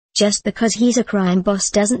Just because he's a crime boss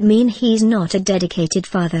doesn't mean he's not a dedicated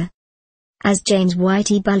father. As James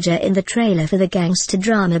Whitey Bulger in the trailer for the gangster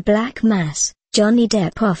drama Black Mass, Johnny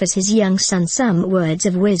Depp offers his young son some words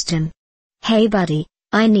of wisdom. "Hey buddy,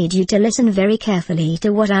 I need you to listen very carefully to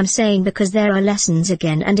what I'm saying because there are lessons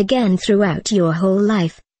again and again throughout your whole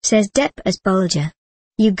life," says Depp as Bulger.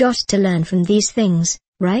 "You got to learn from these things,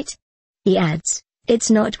 right?" He adds, "It's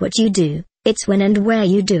not what you do, it's when and where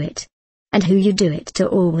you do it. And who you do it to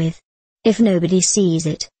or with. If nobody sees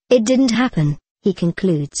it, it didn't happen," he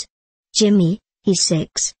concludes. "Jimmy, he's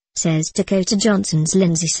 6, says Dakota Johnson's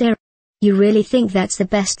Lindsay Sarah. "You really think that's the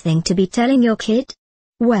best thing to be telling your kid?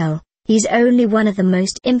 Well, he's only one of the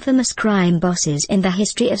most infamous crime bosses in the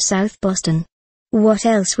history of South Boston. What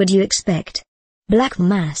else would you expect?" Black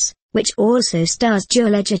Mass, which also stars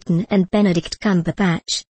Joel Edgerton and Benedict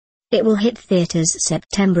Cumberbatch. It will hit theaters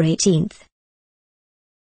September 18th.